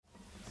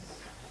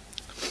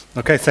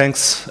Okay,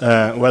 thanks.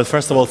 Well,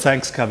 first of all,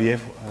 thanks, Xavier,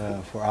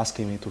 for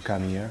asking me to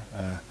come here.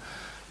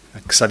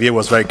 Xavier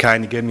was very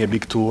kind. He gave me a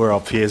big tour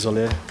of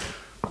Fiesole.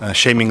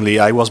 Shamingly,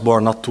 I was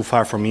born not too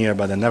far from here,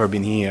 but I've never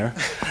been here.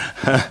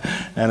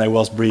 And I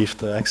was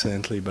briefed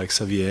excellently by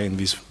Xavier in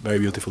this very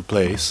beautiful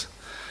place.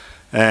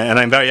 And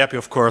I'm very happy,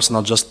 of course,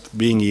 not just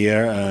being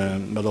here,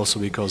 but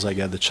also because I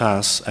get the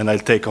chance. And I'll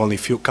take only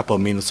a couple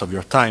of minutes of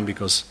your time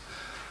because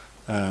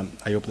I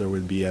hope there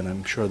will be, and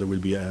I'm sure there will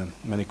be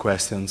many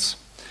questions.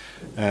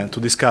 To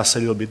discuss a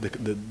little bit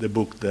the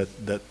book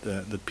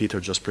that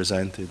Peter just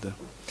presented.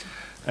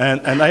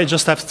 And I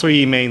just have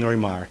three main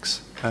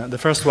remarks. The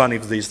first one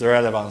is this, the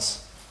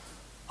relevance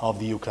of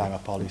the EU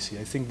climate policy.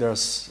 I think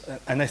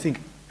I think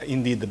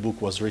indeed the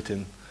book was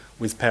written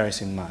with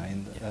Paris in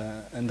mind.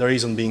 And the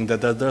reason being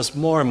that there's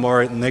more and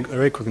more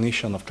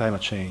recognition of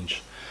climate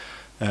change,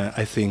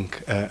 I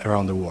think,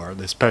 around the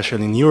world,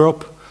 especially in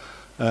Europe.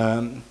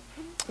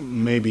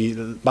 Maybe,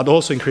 but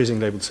also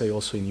increasingly, I would say,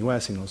 also in the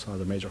US, in also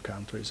other major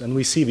countries. And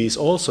we see this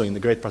also in the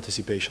great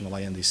participation of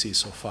INDC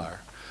so far,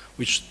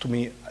 which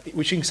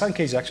in some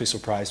cases actually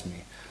surprised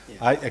me. Yeah.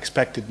 I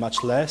expected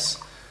much less.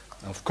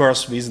 Of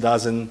course, this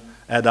doesn't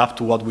add up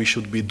to what we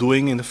should be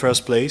doing in the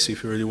first place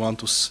if you really want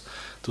to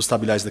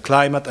stabilize the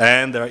climate.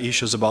 And there are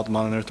issues about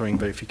monitoring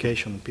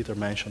verification. Peter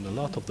mentioned a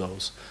lot of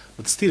those.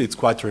 But still, it's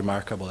quite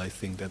remarkable, I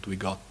think, that we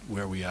got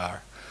where we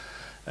are.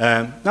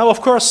 Now,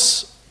 of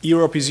course,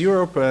 Europe is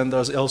Europe, and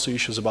there's also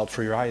issues about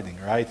free riding,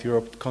 right?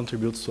 Europe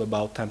contributes to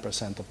about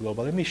 10% of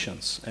global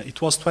emissions. It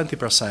was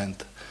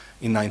 20%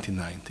 in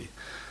 1990.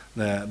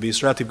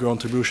 This relative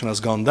contribution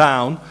has gone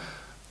down.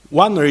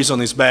 One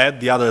reason is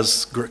bad, the other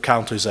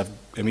countries'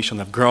 emissions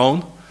have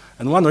grown,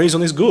 and one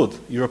reason is good.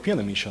 European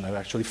emissions have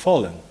actually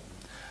fallen.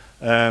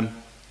 But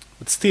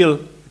still,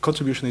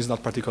 contribution is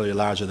not particularly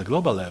large at the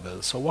global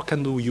level. So what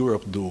can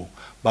Europe do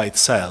by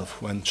itself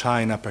when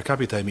China per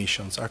capita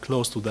emissions are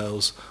close to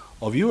those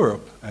of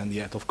Europe, and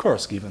yet, of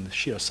course, given the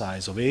sheer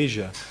size of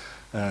Asia,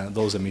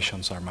 those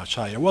emissions are much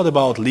higher. What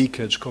about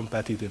leakage,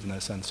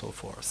 competitiveness, and so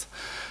forth?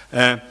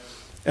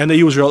 And the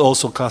usual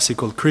also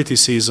classical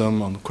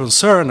criticism and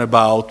concern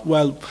about,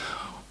 well,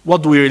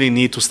 what do we really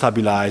need to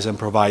stabilize and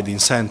provide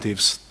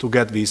incentives to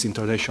get these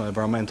international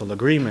environmental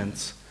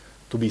agreements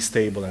to be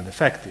stable and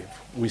effective?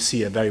 We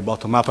see a very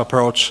bottom-up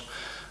approach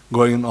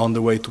going on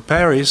the way to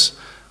Paris,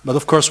 but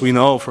of course we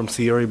know from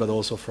theory, but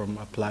also from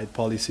applied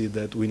policy,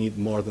 that we need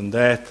more than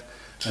that,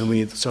 and we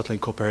need certainly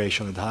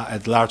cooperation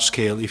at large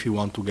scale if you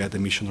want to get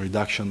emission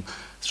reduction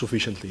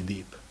sufficiently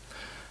deep.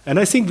 And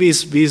I think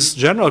these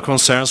general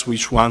concerns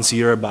which one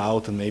hear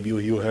about, and maybe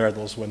you heard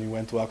also when you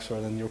went to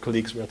Oxford and your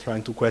colleagues were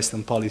trying to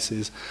question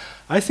policies,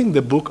 I think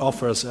the book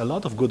offers a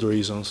lot of good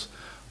reasons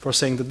for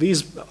saying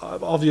that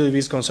obviously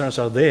these concerns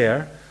are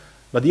there,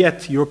 but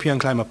yet European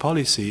climate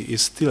policy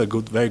is still a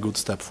very good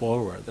step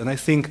forward. And I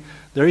think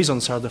the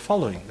reasons are the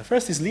following. The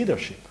first is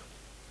leadership.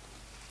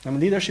 I mean,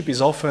 leadership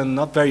is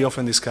not very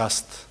often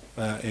discussed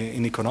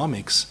in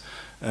economics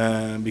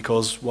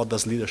because what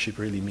does leadership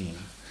really mean?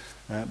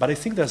 But I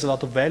think there's a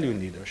lot of value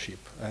in leadership.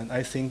 And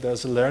I think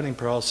there's a learning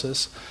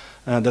process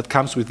that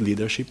comes with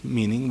leadership,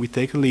 meaning we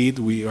take a lead,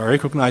 we are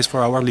recognized for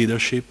our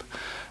leadership,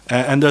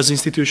 and there's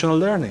institutional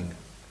learning.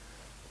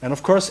 And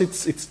of course,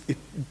 it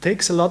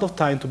takes a lot of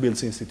time to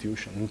build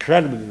institutions,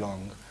 incredibly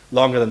long,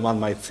 longer than one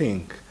might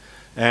think.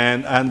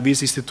 And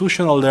this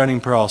institutional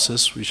learning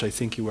process, which I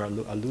think you were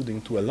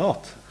alluding to a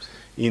lot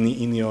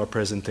in your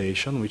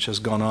presentation, which has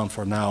gone on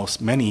for now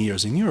many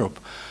years in Europe,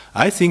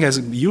 I think has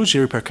huge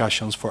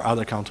repercussions for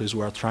other countries who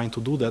are trying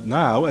to do that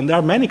now. And there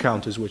are many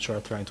countries which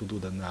are trying to do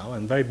that now,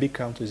 and very big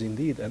countries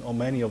indeed, and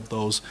many of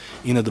those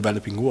in the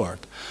developing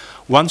world.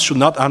 One should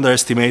not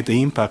underestimate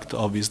the impact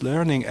of this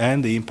learning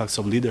and the impacts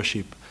of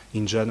leadership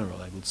in general,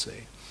 I would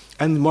say.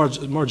 And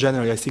more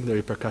generally, I think the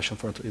repercussions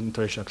for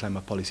international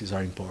climate policies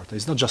are important.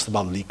 It's not just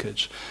about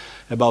leakage,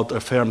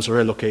 about firms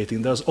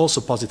relocating. There's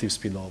also positive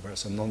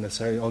spillovers and not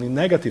necessarily only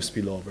negative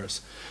spillovers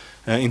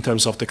in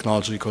terms of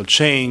technological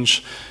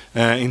change,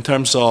 in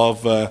terms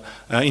of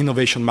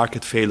innovation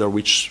market failure,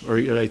 which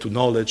relate to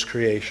knowledge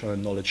creation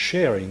and knowledge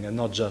sharing, and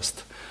not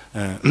just,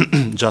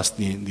 just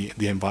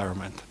the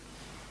environment.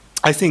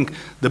 I think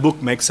the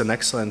book makes an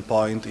excellent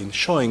point in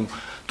showing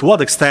to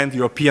what extent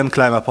European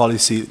climate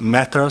policy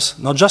matters,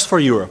 not just for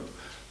Europe,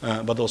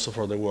 but also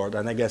for the world.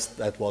 And I guess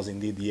that was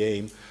indeed the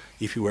aim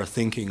if you were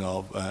thinking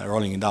of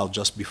rolling it out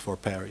just before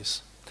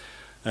Paris.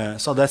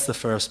 So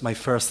that's my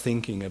first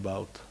thinking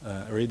about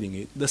reading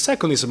it. The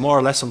second is more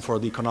a lesson for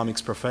the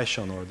economics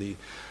profession or the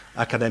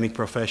academic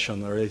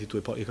profession related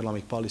to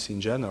economic policy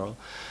in general.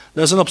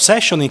 There's an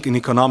obsession in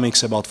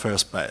economics about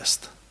first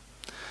best.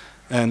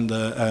 And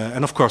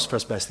of course,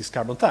 first best is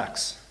carbon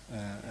tax.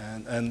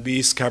 And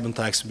this carbon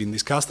tax has been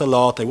discussed a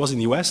lot. I was in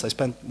the US. I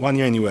spent 1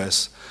 year in the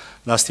US.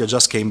 Last year,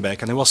 just came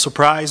back. And I was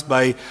surprised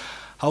by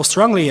how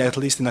strongly, at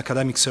least in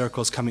academic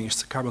circles,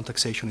 carbon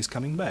taxation is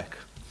coming back.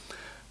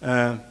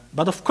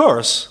 But of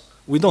course,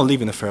 we don't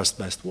live in a first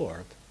best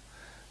world.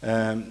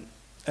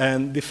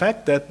 And the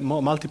fact that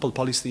multiple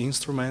policy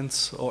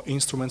instruments or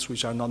instruments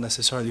which are not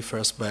necessarily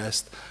first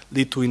best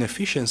lead to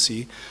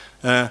inefficiency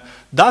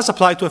does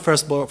apply to a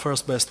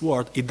first best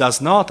word. It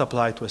does not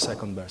apply to a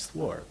second best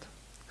word,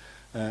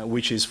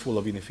 which is full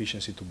of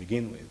inefficiency to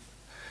begin with.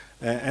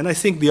 And I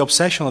think the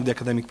obsession of the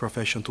academic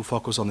profession to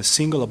focus on a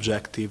single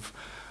objective,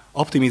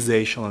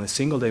 optimization on a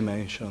single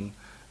dimension,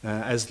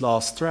 has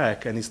lost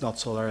track and is not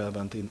so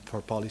relevant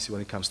for policy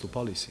when it comes to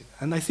policy.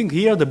 And I think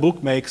here the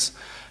book makes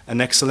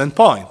an excellent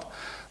point.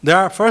 There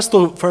are, first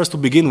to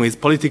begin with,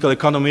 political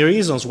economy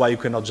reasons why you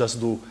cannot just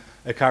do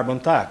a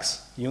carbon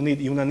tax. You need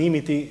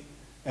unanimity,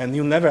 and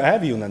you never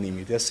have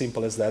unanimity, as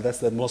simple as that. That's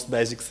the most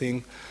basic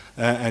thing,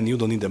 and you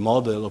don't need a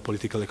model or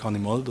political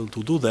economy model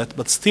to do that.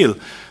 But still,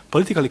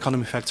 political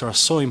economy factors are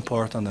so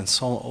important and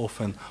so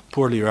often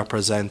poorly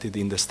represented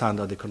in the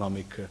standard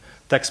economic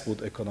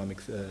textbook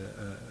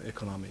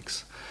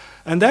economics.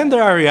 And then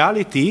there are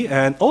reality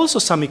and also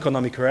some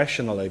economic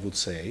rational, I would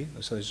say.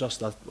 So it's just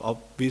that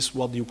this,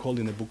 what you call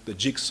in the book, the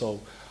jigsaw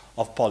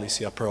of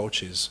policy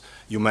approaches.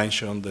 You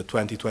mentioned the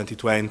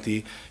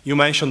 20-20-20. You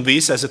mentioned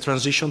this as a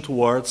transition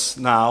towards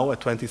now a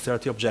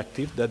 2030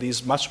 objective that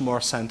is much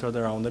more centered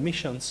around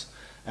emissions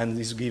and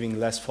is giving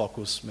less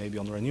focus maybe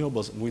on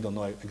renewables. We don't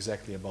know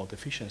exactly about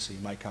efficiency.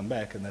 It might come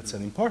back, and that's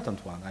an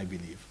important one, I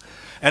believe.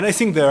 And I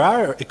think there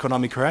are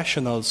economic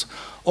rationales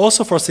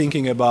also for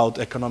thinking about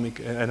economic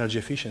energy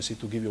efficiency,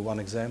 to give you one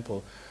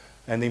example,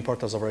 and the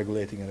importance of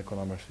regulating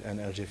economic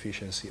energy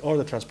efficiency, or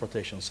the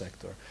transportation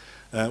sector,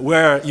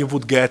 where you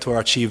would get or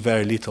achieve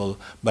very little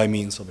by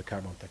means of a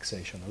carbon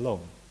taxation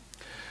alone.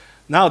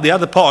 Now, the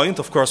other point,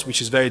 of course,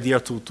 which is very dear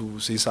to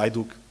since I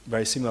do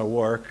very similar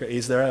work,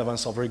 is the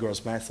relevance of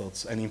rigorous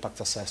methods and impact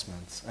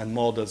assessments and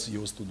models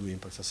used to do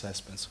impact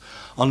assessments.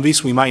 On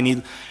this, we might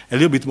need a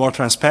little bit more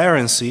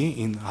transparency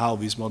in how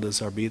these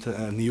models are built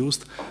and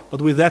used.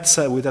 But with that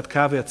said, with that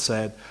caveat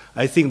said,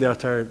 I think they are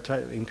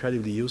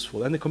incredibly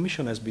useful. And the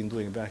Commission has been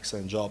doing an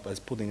excellent job as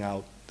putting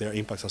out their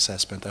impact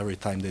assessment every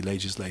time they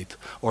legislate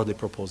or they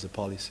propose a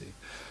policy.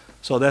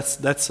 So that's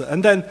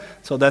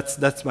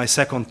my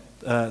second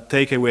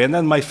takeaway. And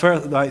then my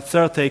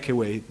third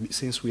takeaway,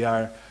 since we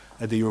are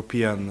at the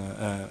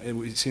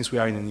since we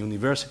are in a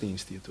university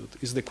institute,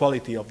 is the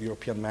quality of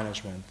European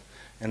management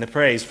and the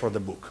praise for the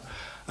book.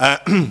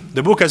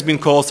 The book has been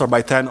co-authored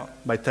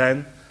by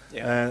 10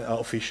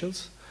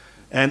 officials,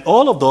 and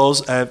all of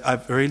those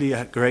have really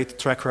a great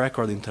track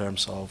record in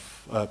terms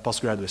of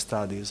postgraduate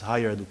studies,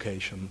 higher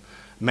education,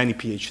 many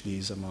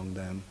PhDs among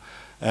them.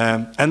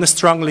 And a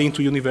strong link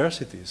to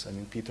universities. I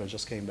mean, Peter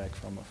just came back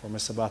from a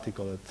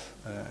sabbatical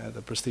at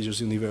a prestigious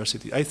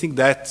university. I think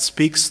that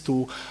speaks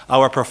to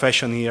our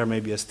profession here,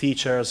 maybe as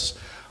teachers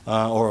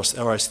or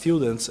as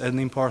students, and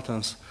the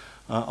importance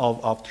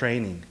of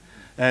training.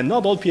 And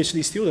not all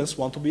PhD students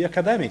want to be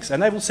academics.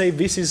 And I would say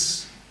this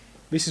is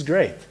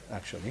great,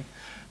 actually,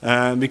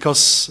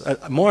 because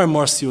more and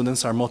more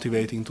students are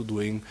motivating to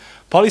doing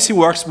policy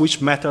works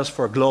which matters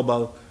for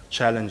global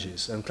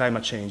challenges, and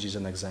climate change is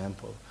an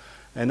example.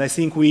 And I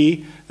think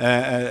we,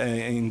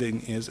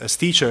 as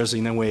teachers,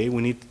 in a way,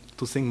 we need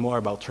to think more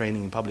about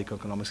training in public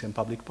economics and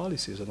public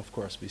policies. And of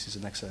course, this is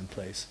an excellent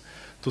place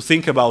to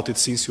think about it,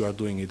 since you are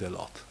doing it a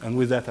lot. And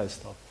with that, I'll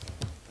stop.